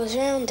apples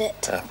around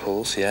it.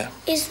 Apples, yeah.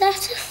 Is that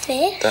a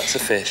fish? That's a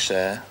fish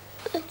there.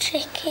 A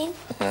chicken.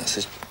 And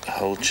that's a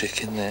whole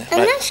chicken there.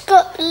 And that's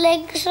got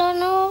legs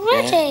on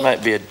already. Yeah, it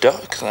might be a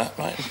duck, that,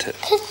 mightn't it?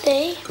 Could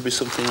be. Could be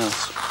something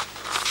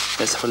else.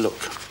 Let's have a look.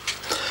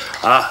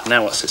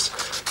 Now what's this?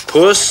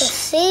 Puss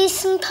sees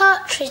some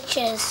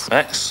partridges.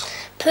 Max?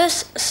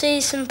 Puss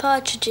sees some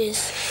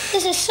partridges.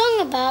 There's a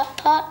song about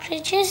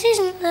partridges,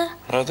 isn't there?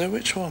 Are there?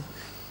 Which one?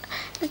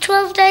 The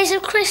 12 Days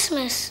of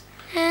Christmas.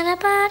 And a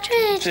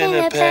partridge in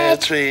a pear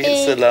tree.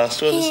 It's the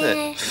last one, isn't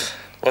it?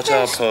 What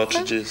are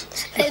partridges?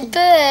 They're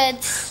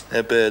birds.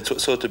 They're birds. What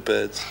sort of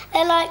birds?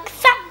 They're like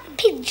fat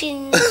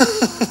pigeons.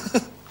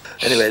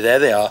 Anyway, there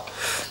they are.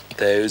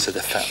 Those are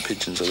the fat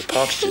pigeons or the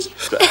partridges.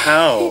 But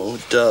how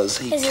does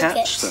he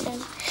catch them?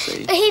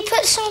 See? He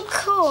puts some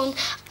corn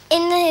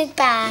in the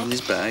bag. In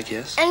his bag,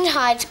 yes. And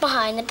hides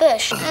behind the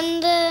bush.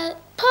 And the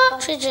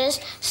partridges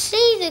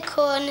see the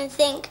corn and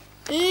think,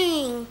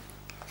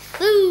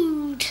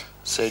 food.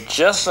 So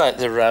just like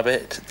the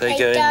rabbit, they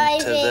go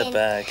into the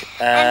bag.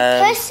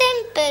 And Puss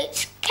in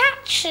Boots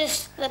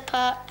catches the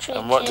partridges.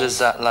 And what does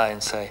that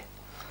line say?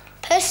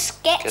 Puss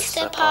gets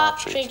the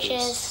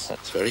partridges.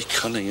 That's very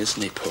cunning,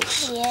 isn't he,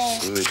 Puss? Yeah.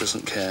 Ooh, he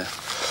doesn't care.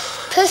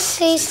 Puss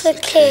sees the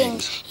king.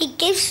 He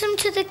gives them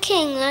to the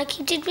king like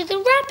he did with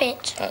the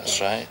rabbit. That's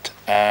right.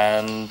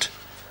 And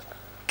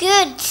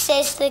Good,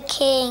 says the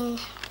king.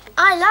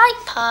 I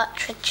like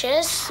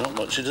partridges. not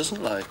much he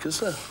doesn't like, is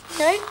there?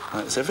 No?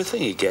 That's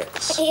everything he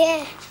gets.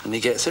 Yeah. And he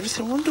gets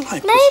everything. I wonder why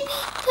Puss... Maybe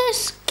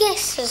Puss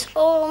guesses,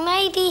 or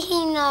maybe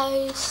he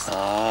knows.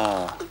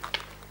 Ah.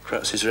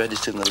 Perhaps he's read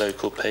it in the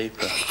local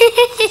paper.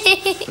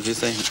 What do you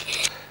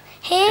think?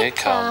 Here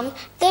come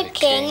the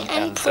king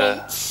and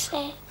princess.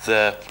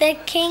 The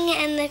king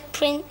and the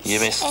princess. You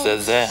missed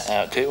the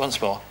out. Do it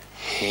once more.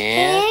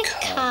 Here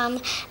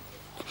come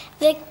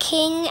the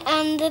king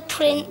and the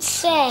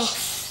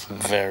princess.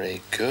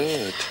 Very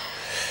good.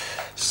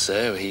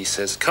 So he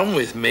says, come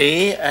with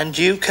me and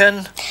you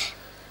can...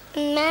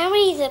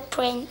 Marry the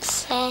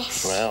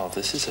princess. Well,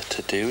 this is a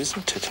to-do,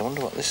 isn't it? I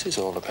wonder what this is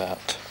all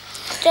about.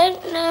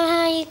 Don't know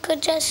how you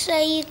could just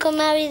say you can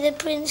marry the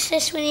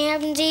princess when you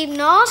haven't even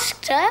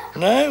asked her.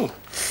 No.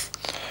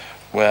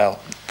 Well,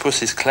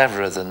 Puss is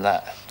cleverer than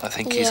that. I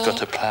think he's Yeah.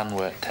 got a plan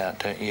worked out,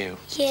 don't you?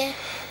 Yeah.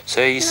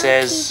 So he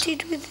says... He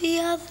did with the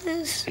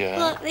others. Yeah.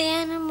 Like the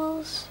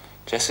animals.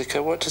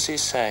 Jessica, what does he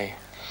say?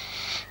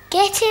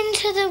 Get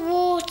into the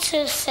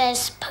water,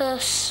 says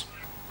Puss.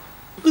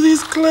 With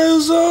his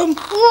clothes on.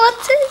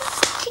 What a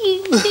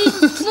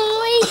stupid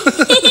boy.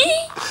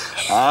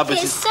 Ah, but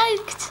It's he's...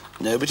 soaked.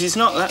 No, but he's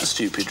not that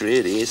stupid,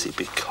 really, is he?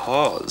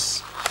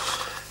 Because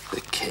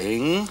the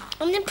king...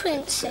 And the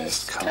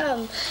princess Come.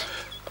 come.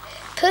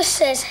 Puss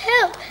says,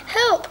 help,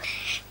 help.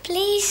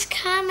 Please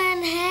come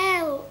and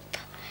help.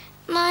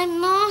 My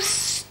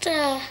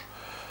master.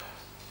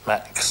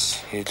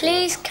 Max, you do.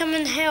 Please come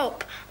and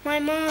help. My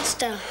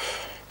master.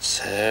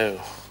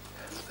 So,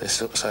 this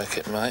looks like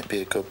it might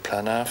be a good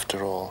plan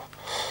after all.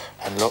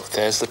 And look,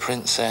 there's the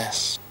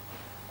princess.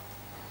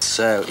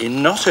 So, he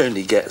not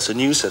only gets a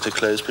new set of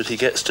clothes, but he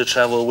gets to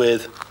travel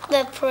with...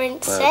 The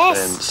princess. The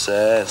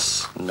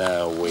princess.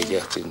 Now we're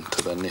getting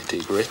to the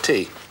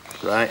nitty-gritty.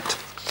 Right.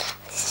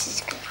 This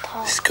is a good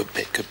part. This is a good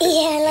bit, good bit.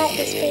 Yeah, I like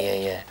this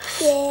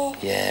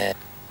bit. Yeah.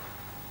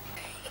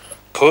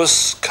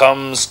 Puss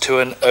comes to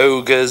an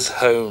ogre's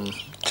home.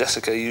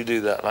 Jessica, you do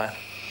that line.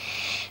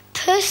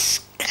 Puss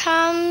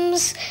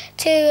comes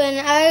to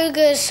an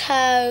ogre's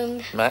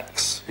home.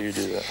 Max, you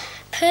do that.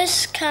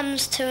 Puss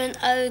comes to an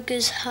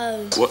ogre's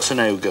home. What's an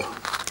ogre?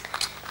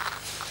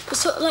 It's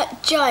sort of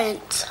like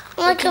giant.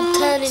 Like They can a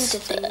turn monster.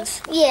 into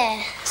things.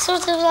 Yeah,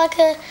 sort of like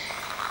a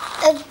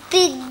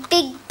big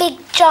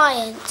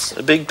giant.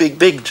 A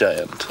big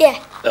giant?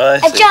 Yeah, Oh, I a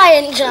see.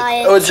 giant.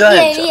 Oh, a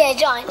giant Yeah,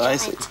 giant. I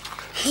see.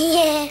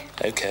 Yeah.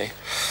 Okay.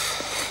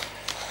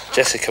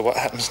 Jessica, what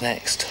happens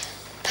next?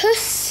 Puss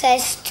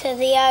says to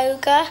the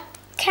ogre,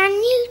 "Can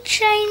you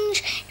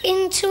change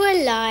into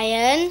a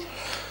lion?"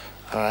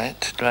 All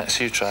right, Max,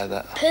 you try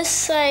that. Puss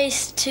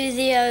says to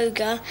the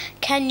ogre,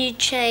 "Can you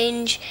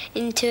change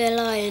into a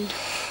lion?"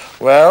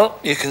 Well,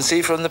 you can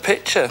see from the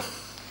picture.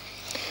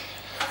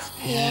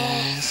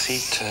 Yes, he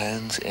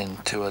turns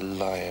into a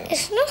lion.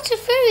 It's not a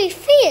very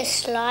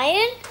fierce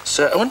lion.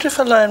 So I wonder if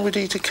a lion would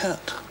eat a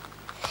cat.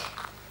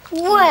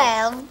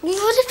 Well,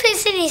 what if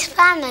it's in his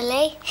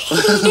family?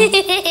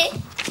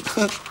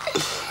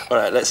 All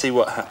right, let's see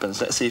what happens.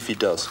 Let's see if he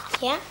does.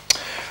 Yeah.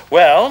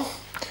 Well,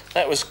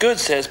 that was good,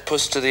 says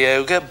Puss to the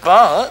ogre,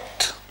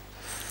 but...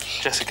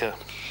 Jessica.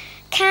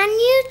 Can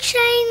you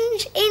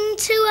change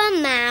into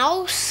a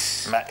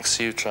mouse? Max,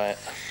 you try it.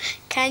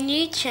 Can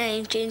you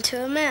change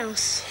into a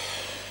mouse?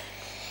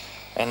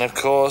 And of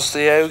course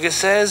the ogre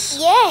says...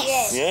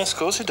 Yes. Yes, of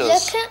course he does.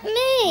 Look at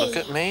me. Look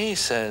at me, he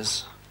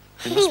says.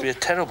 He must be a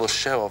terrible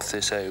show-off,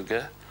 this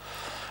ogre.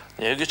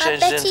 The ogre I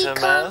changes bet he into a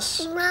can't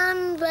mouse.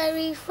 run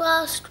very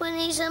fast when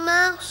he's a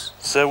mouse.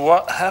 So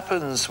what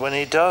happens when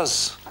he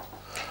does?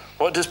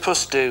 What does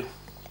Puss do?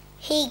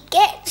 He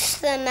gets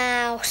the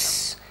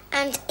mouse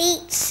and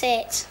eats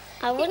it.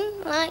 I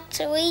wouldn't like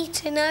to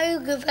eat an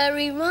ogre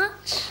very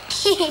much.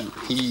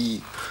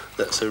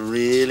 That's a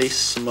really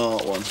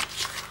smart one.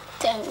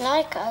 Don't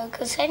like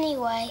ogres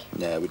anyway.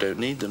 No, we don't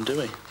need them, do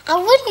we? I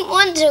wouldn't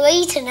want to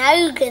eat an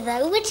ogre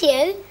though, would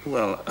you?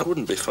 Well, I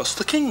wouldn't be fussed.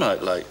 The king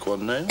might like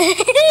one, no? He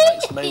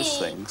likes most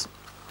things.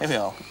 Here we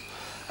are.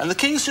 And the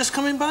king's just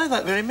coming by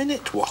that very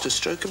minute. What a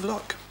stroke of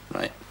luck.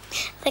 Right.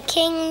 The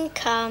king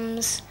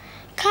comes.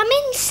 Come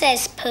in,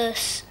 says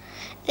Puss.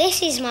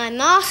 This is my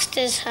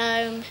master's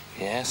home.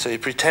 Yeah, so he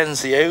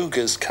pretends the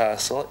ogre's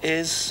castle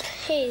is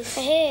His.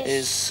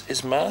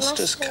 master's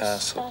Master's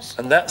castle.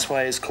 castle. And that's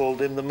why he's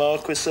called him the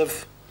Marquis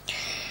of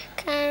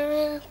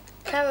Carabas.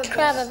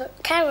 Carabas.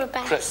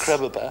 Carabas.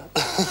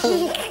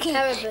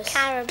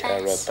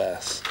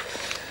 Carabas.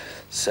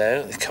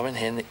 So, they come in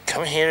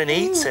here and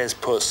eat, says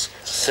Puss.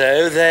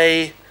 So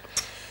they...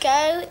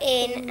 Go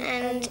in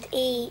and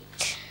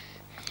eat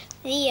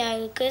the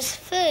ogre's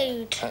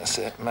food. That's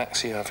it.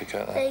 Max, you have a go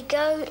at that. They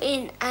go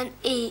in and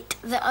eat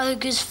the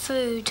ogre's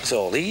food. It's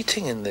all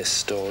eating in this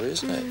story,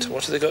 isn't it?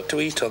 What have they got to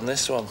eat on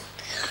this one?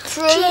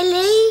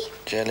 Jelly,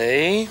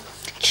 Jelly,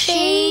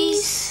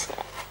 cheese,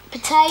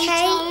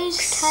 Potatoes,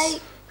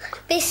 cake,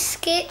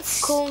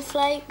 biscuits,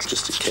 cornflakes.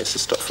 Just in case I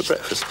stop for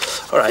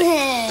breakfast. All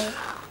right.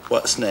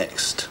 What's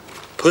next?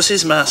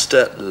 Puss's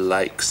master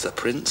likes the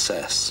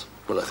princess.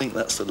 Well, I think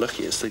that's the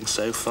luckiest thing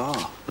so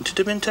far. Wouldn't it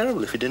have been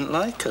terrible if he didn't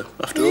like her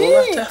after all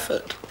that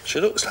effort? She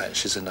looks like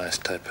she's a nice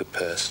type of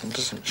person,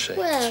 doesn't she?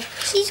 Well,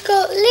 she's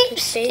got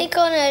lipstick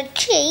on her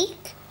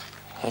cheek.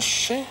 Has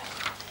she?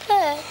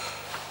 Yeah.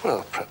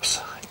 Well,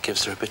 perhaps it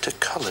gives her a bit of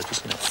colour,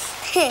 doesn't it?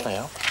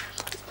 Yeah.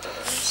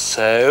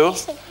 So,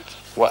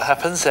 what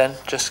happens then,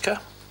 Jessica?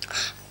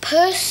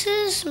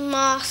 Puss's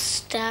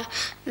master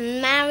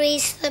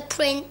marries the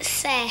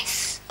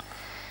princess.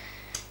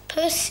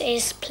 Puss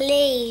is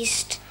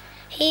pleased.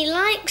 He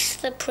likes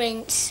the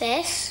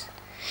princess,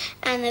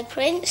 and the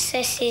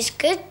princess is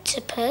good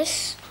to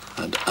Puss.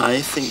 And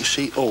I think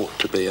she ought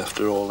to be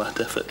after all that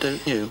effort,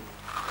 don't you?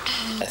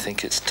 I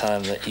think it's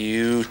time that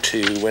you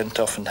two went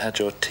off and had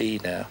your tea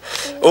now.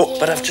 Oh,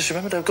 but I've just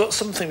remembered I've got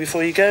something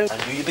before you go. I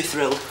knew you'd be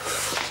thrilled.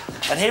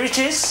 And here it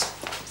is,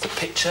 the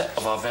picture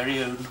of our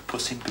very own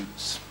Puss in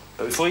Boots.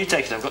 But before you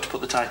take it, I've got to put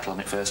the title on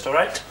it first, all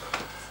right?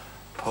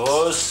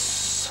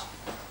 Puss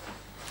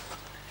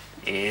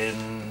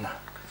in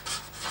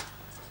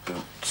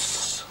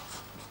Boots.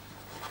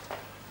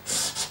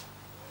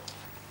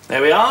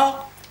 There we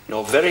are,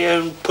 your very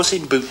own Puss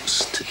in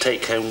Boots to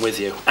take home with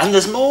you. And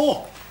there's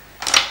more.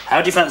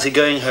 How do you fancy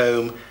going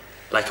home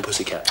like a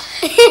pussycat?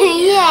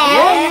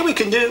 Yeah, we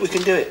can do it, we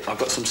can do it. I've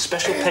got some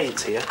special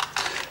paints here.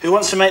 Who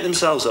wants to make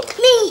themselves up?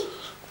 Me.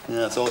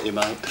 Yeah, I thought you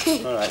might.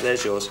 All right,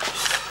 there's yours.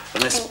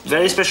 And this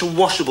very special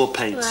washable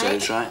paint,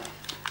 says, right?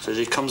 So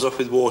it comes off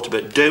with water,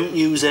 but don't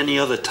use any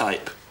other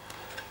type,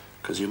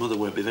 because your mother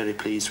won't be very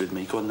pleased with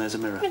me. Go on, there's a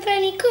mirror. I've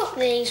only got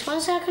these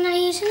ones, how can I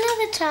use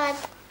another type?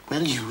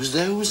 Well, use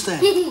those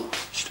then.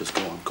 She does,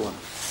 go on, go on.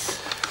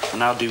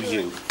 And I'll do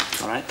you,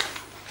 all right?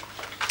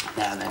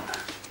 Now then,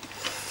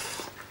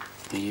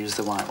 we use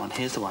the white one.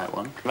 Here's the white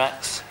one.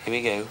 Max, here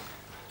we go.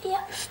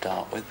 Yeah.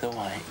 Start with the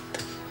white.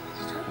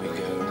 We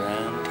go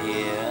round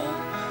here.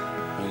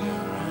 We go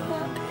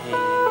round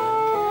here.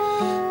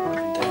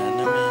 Down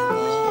the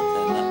middle.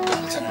 Then up the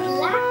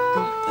top.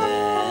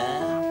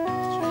 There.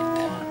 Straight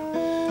down.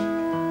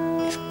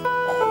 It's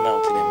all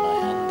melted in my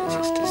hand. This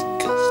is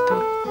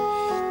disgusting.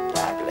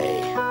 Lovely.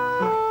 Yeah.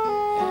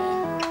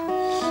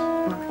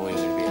 Boy, you're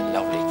going to be a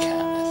lovely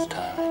cat this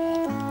time.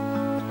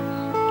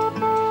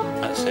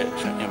 That's it.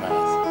 Shut your mouth.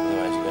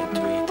 Otherwise you're going to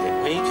eat it.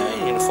 Where are you going?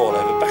 You're going to fall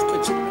over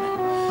backwards in a minute.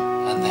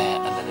 And there,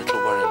 and the little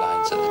worry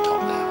lines at the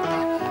top there.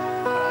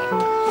 Right.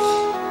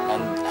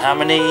 And how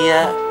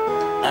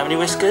many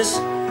whiskers?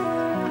 3 on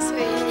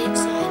each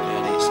side. 3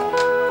 on each side.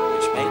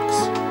 Which makes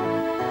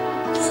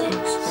 6.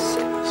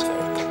 6.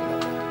 Very good.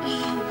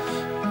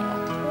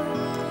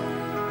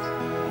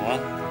 1,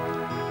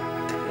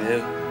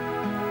 2,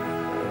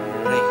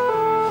 3.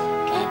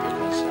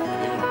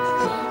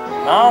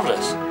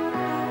 Marvellous.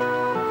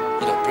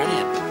 You look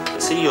brilliant.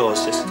 See yours,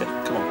 Jessica.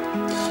 Come on.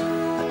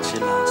 That's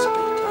your last bit.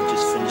 I'll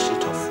just finish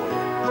it off for you.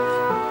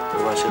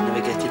 Otherwise you'll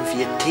never get in for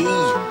your tea,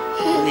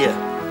 will you?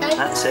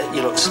 That's it.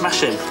 You look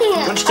smashing. Do you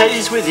want to take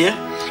these with you?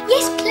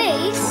 Yes, Of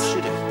please. course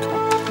you do. Come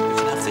on. You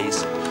can have these.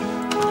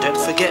 Don't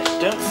forget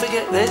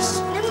this.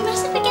 No, we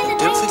mustn't forget the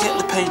Don't forget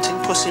the painting,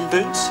 Puss in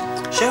Boots.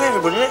 Show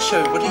everybody. Let's show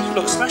everybody. You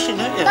look smashing,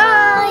 don't you?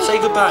 Bye. Say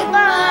goodbye.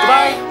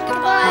 Goodbye. Goodbye.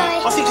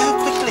 Goodbye. Off you go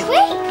quickly.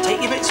 Wait.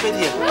 Take your bits with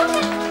you.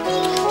 Okay.